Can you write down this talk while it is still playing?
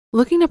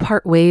Looking to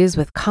part ways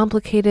with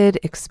complicated,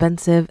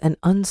 expensive, and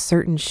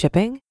uncertain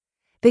shipping?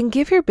 Then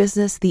give your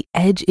business the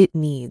edge it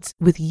needs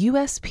with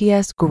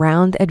USPS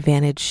Ground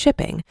Advantage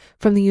shipping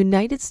from the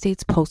United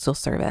States Postal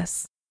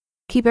Service.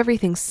 Keep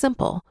everything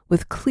simple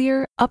with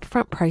clear,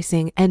 upfront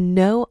pricing and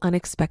no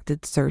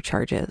unexpected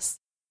surcharges.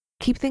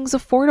 Keep things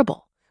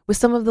affordable with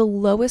some of the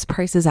lowest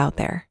prices out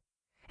there.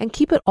 And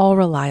keep it all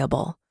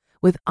reliable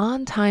with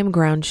on-time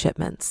ground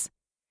shipments.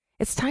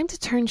 It's time to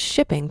turn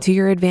shipping to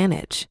your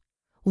advantage.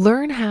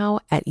 Learn how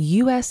at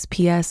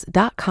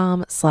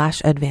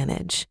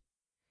USPS.com/advantage.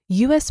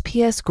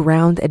 USPS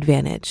Ground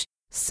Advantage.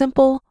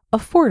 Simple,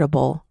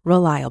 affordable,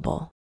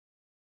 reliable.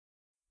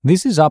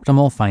 This is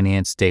Optimal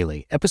Finance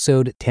Daily,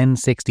 episode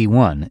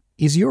 1061.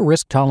 Is your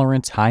risk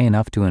tolerance high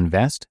enough to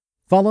invest?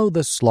 Follow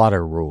the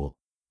Slaughter Rule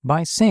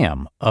by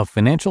Sam of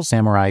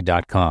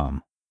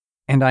FinancialSamurai.com.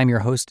 And I'm your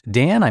host,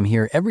 Dan. I'm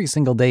here every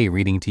single day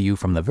reading to you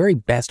from the very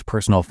best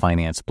personal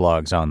finance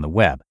blogs on the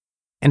web.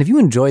 And if you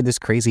enjoyed this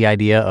crazy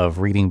idea of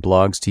reading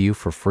blogs to you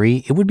for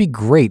free, it would be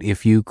great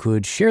if you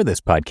could share this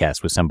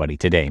podcast with somebody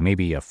today,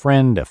 maybe a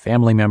friend, a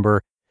family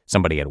member,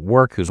 somebody at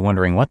work who's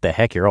wondering what the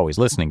heck you're always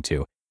listening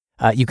to.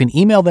 You can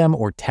email them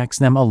or text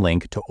them a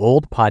link to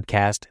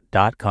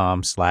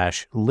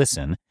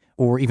oldpodcast.com/listen,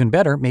 or even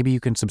better, maybe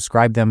you can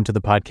subscribe them to the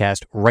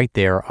podcast right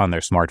there on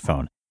their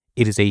smartphone.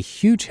 It is a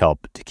huge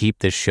help to keep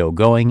this show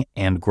going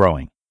and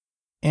growing.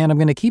 And I'm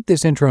going to keep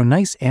this intro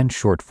nice and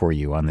short for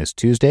you on this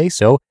Tuesday,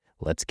 so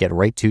let's get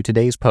right to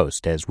today's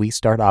post as we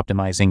start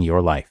optimizing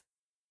your life.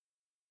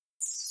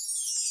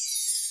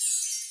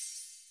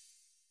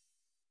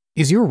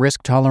 Is your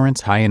risk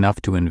tolerance high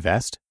enough to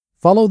invest?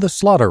 Follow the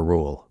Slaughter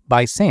Rule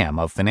by Sam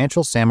of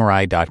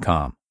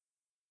FinancialSamurai.com.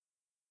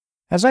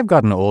 As I've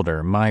gotten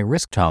older, my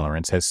risk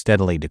tolerance has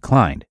steadily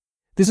declined.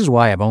 This is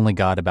why I've only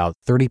got about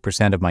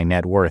 30% of my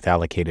net worth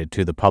allocated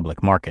to the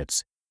public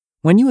markets.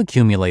 When you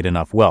accumulate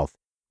enough wealth,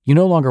 you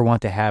no longer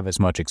want to have as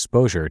much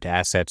exposure to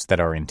assets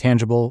that are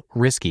intangible,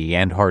 risky,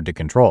 and hard to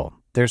control.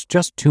 There's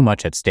just too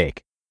much at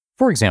stake.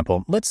 For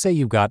example, let's say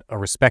you've got a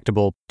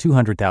respectable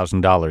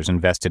 $200,000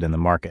 invested in the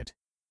market.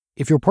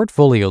 If your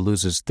portfolio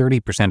loses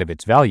 30% of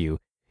its value,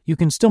 you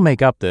can still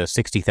make up the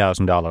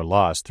 $60,000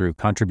 loss through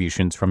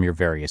contributions from your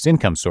various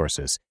income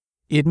sources.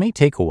 It may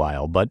take a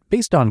while, but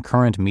based on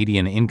current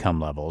median income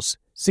levels,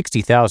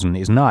 $60,000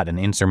 is not an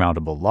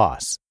insurmountable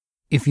loss.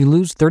 If you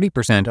lose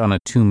 30% on a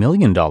 $2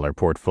 million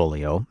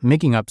portfolio,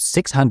 making up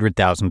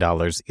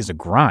 $600,000 is a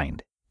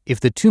grind. If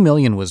the $2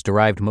 million was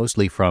derived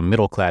mostly from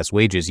middle-class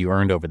wages you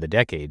earned over the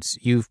decades,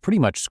 you've pretty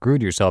much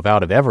screwed yourself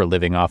out of ever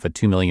living off a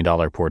 $2 million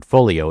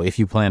portfolio if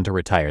you plan to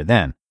retire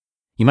then.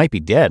 You might be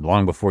dead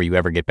long before you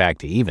ever get back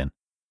to even.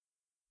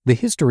 The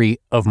history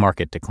of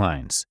market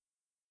declines.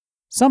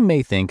 Some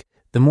may think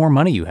the more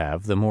money you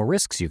have, the more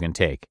risks you can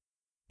take.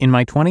 In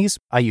my 20s,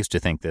 I used to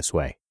think this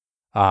way.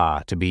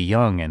 To be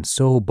young and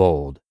so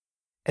bold.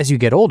 As you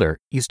get older,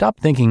 you stop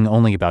thinking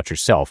only about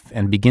yourself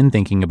and begin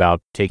thinking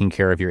about taking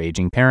care of your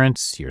aging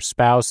parents, your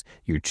spouse,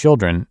 your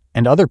children,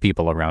 and other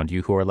people around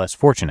you who are less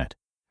fortunate.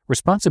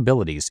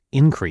 Responsibilities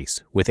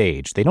increase with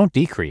age, they don't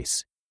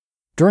decrease.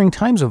 During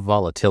times of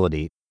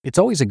volatility, it's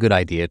always a good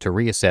idea to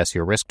reassess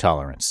your risk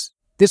tolerance.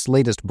 This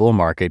latest bull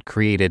market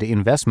created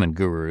investment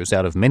gurus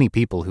out of many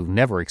people who've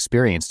never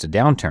experienced a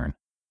downturn.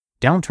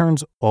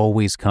 Downturns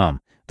always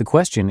come. The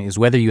question is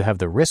whether you have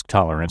the risk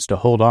tolerance to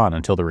hold on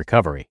until the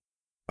recovery.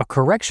 A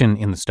correction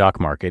in the stock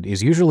market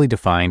is usually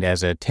defined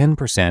as a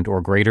 10%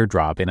 or greater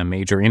drop in a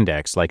major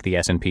index like the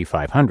S&P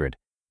 500.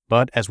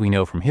 But as we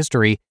know from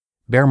history,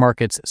 bear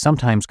markets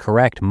sometimes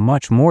correct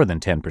much more than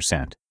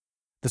 10%.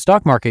 The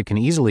stock market can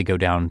easily go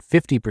down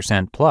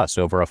 50% plus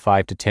over a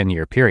 5 to 10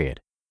 year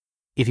period.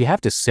 If you have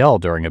to sell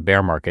during a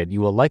bear market,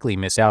 you will likely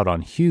miss out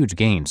on huge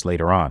gains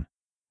later on.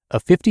 A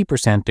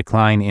 50%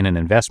 decline in an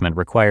investment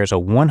requires a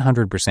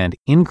 100%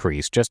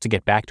 increase just to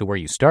get back to where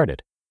you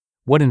started.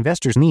 What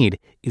investors need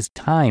is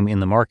time in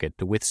the market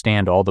to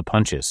withstand all the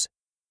punches.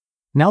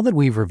 Now that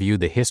we've reviewed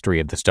the history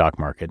of the stock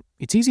market,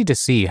 it's easy to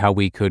see how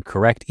we could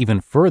correct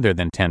even further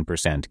than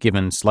 10%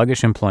 given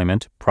sluggish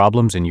employment,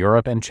 problems in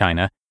Europe and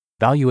China,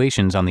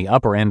 valuations on the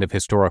upper end of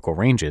historical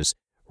ranges,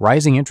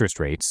 rising interest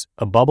rates,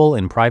 a bubble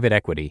in private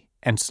equity,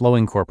 and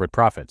slowing corporate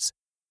profits.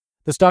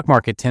 The stock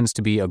market tends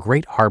to be a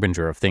great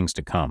harbinger of things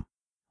to come.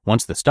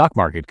 Once the stock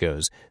market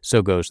goes,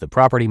 so goes the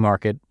property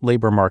market,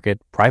 labor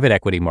market, private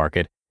equity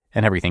market,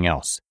 and everything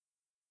else.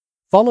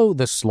 Follow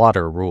the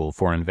Slaughter Rule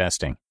for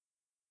investing.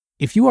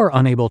 If you are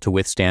unable to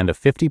withstand a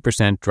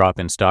 50% drop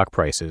in stock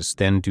prices,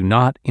 then do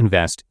not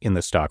invest in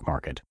the stock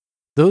market.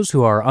 Those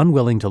who are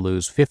unwilling to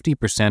lose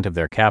 50% of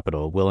their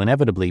capital will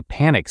inevitably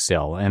panic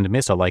sell and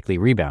miss a likely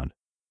rebound.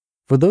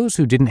 For those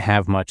who didn't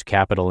have much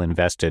capital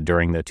invested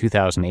during the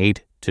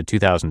 2008 to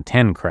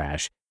 2010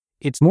 crash,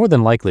 it's more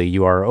than likely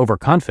you are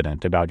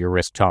overconfident about your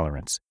risk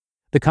tolerance.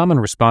 The common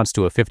response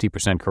to a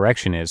 50%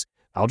 correction is,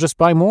 "I'll just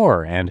buy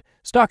more," and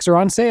 "stocks are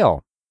on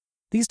sale."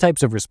 These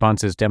types of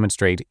responses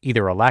demonstrate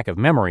either a lack of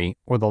memory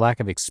or the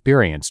lack of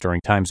experience during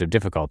times of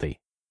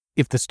difficulty.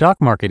 If the stock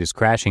market is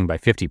crashing by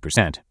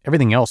 50%,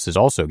 everything else is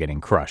also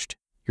getting crushed.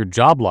 Your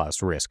job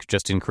loss risk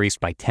just increased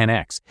by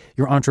 10x.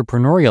 Your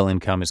entrepreneurial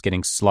income is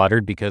getting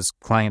slaughtered because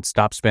clients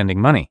stop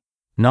spending money.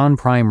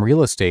 Non-prime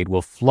real estate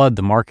will flood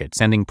the market,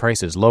 sending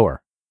prices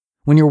lower.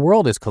 When your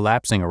world is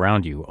collapsing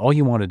around you, all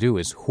you want to do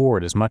is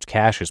hoard as much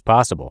cash as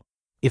possible.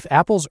 If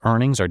Apple's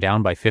earnings are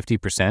down by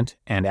 50%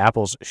 and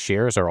Apple's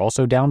shares are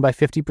also down by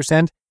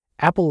 50%,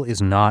 Apple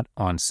is not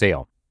on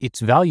sale. Its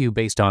value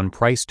based on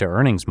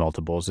price-to-earnings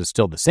multiples is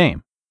still the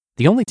same.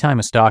 The only time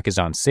a stock is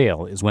on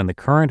sale is when the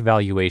current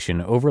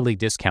valuation overly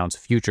discounts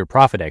future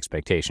profit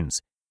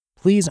expectations.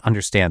 Please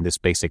understand this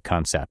basic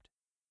concept.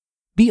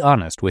 Be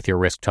honest with your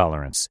risk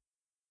tolerance.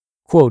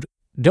 Quote,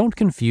 "Don't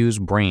confuse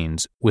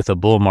brains with a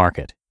bull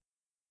market."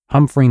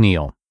 Humphrey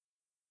Neal.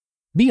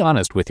 Be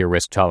honest with your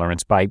risk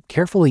tolerance by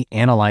carefully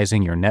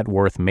analyzing your net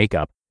worth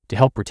makeup to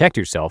help protect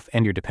yourself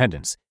and your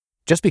dependents.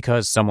 Just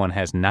because someone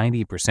has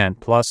 90%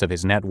 plus of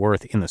his net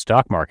worth in the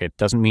stock market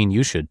doesn't mean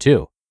you should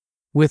too.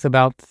 With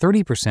about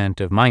 30%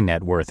 of my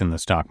net worth in the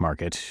stock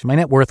market, my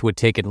net worth would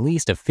take at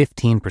least a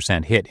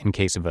 15% hit in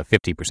case of a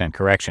 50%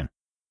 correction.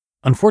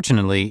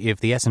 Unfortunately, if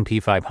the S&P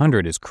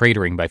 500 is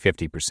cratering by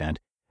 50%,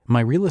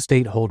 my real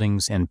estate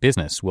holdings and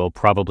business will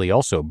probably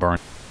also burn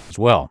as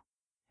well.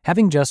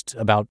 Having just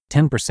about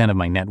 10% of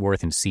my net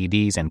worth in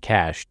CDs and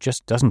cash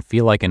just doesn't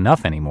feel like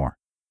enough anymore.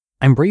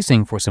 I'm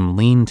bracing for some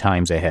lean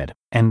times ahead,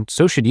 and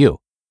so should you.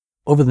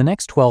 Over the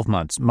next 12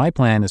 months, my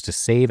plan is to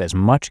save as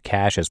much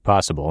cash as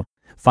possible,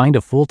 find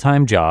a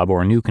full-time job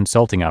or new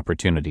consulting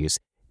opportunities,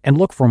 and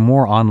look for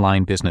more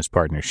online business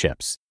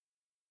partnerships.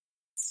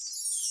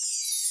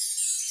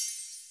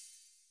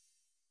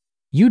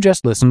 You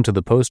just listened to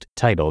the post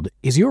titled,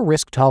 "Is Your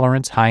Risk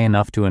Tolerance High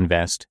Enough to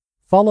Invest?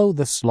 Follow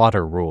the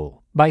Slaughter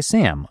Rule" by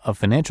Sam of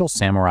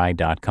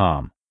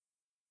FinancialSamurai.com.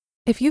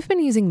 If you've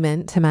been using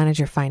Mint to manage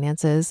your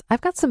finances,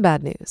 I've got some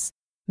bad news.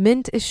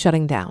 Mint is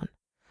shutting down.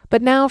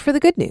 But now for the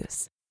good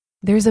news.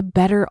 There's a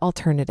better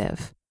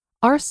alternative.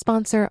 Our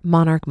sponsor,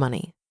 Monarch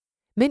Money.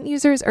 Mint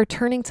users are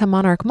turning to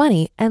Monarch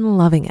Money and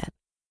loving it.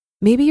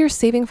 Maybe you're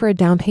saving for a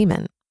down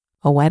payment,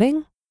 a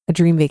wedding, a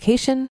dream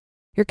vacation,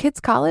 your kid's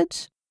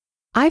college.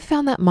 I've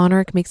found that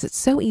Monarch makes it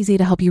so easy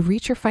to help you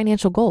reach your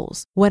financial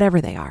goals,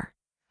 whatever they are.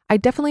 I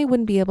definitely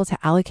wouldn't be able to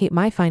allocate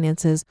my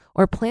finances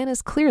or plan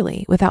as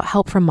clearly without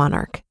help from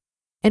Monarch.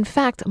 In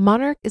fact,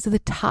 Monarch is the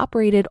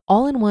top-rated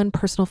all-in-one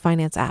personal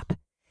finance app.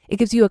 It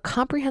gives you a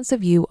comprehensive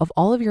view of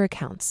all of your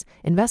accounts,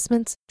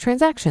 investments,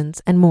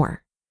 transactions, and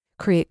more.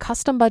 Create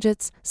custom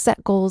budgets,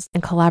 set goals,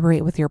 and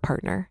collaborate with your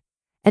partner.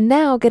 And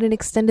now get an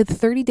extended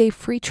 30-day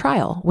free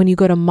trial when you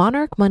go to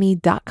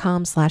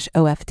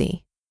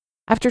monarchmoney.com/OFD.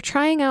 After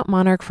trying out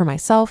Monarch for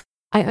myself,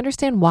 I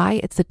understand why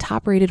it's the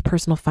top-rated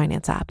personal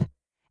finance app.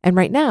 And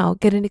right now,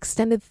 get an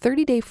extended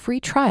 30-day free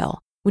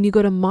trial when you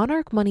go to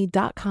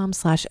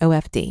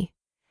monarchmoney.com/OFD.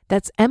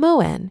 That's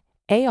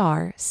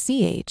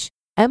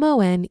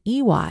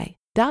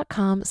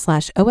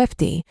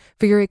monarchmoney.com/OFD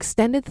for your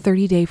extended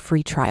 30-day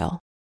free trial.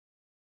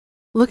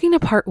 Looking to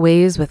part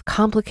ways with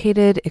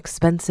complicated,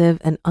 expensive,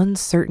 and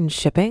uncertain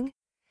shipping?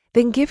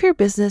 Then give your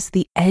business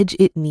the edge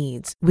it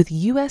needs with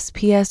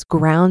USPS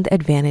Ground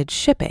Advantage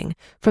shipping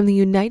from the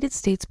United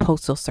States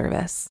Postal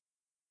Service.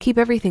 Keep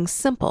everything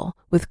simple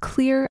with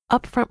clear,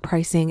 upfront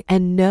pricing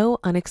and no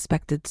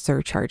unexpected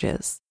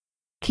surcharges.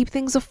 Keep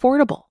things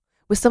affordable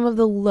with some of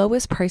the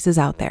lowest prices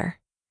out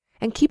there.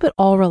 And keep it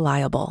all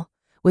reliable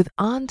with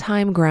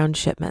on-time ground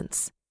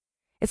shipments.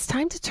 It's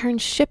time to turn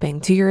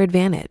shipping to your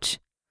advantage.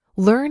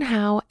 Learn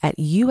how at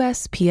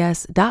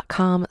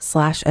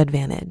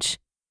USPS.com/advantage.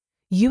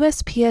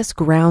 USPS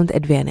Ground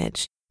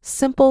Advantage.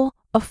 Simple,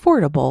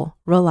 affordable,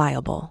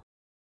 reliable.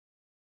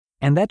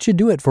 And that should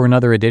do it for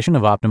another edition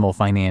of Optimal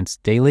Finance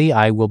Daily.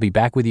 I will be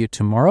back with you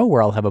tomorrow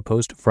where I'll have a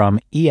post from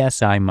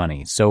ESI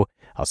Money. So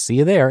I'll see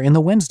you there in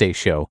the Wednesday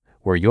show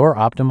where your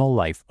optimal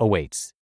life awaits.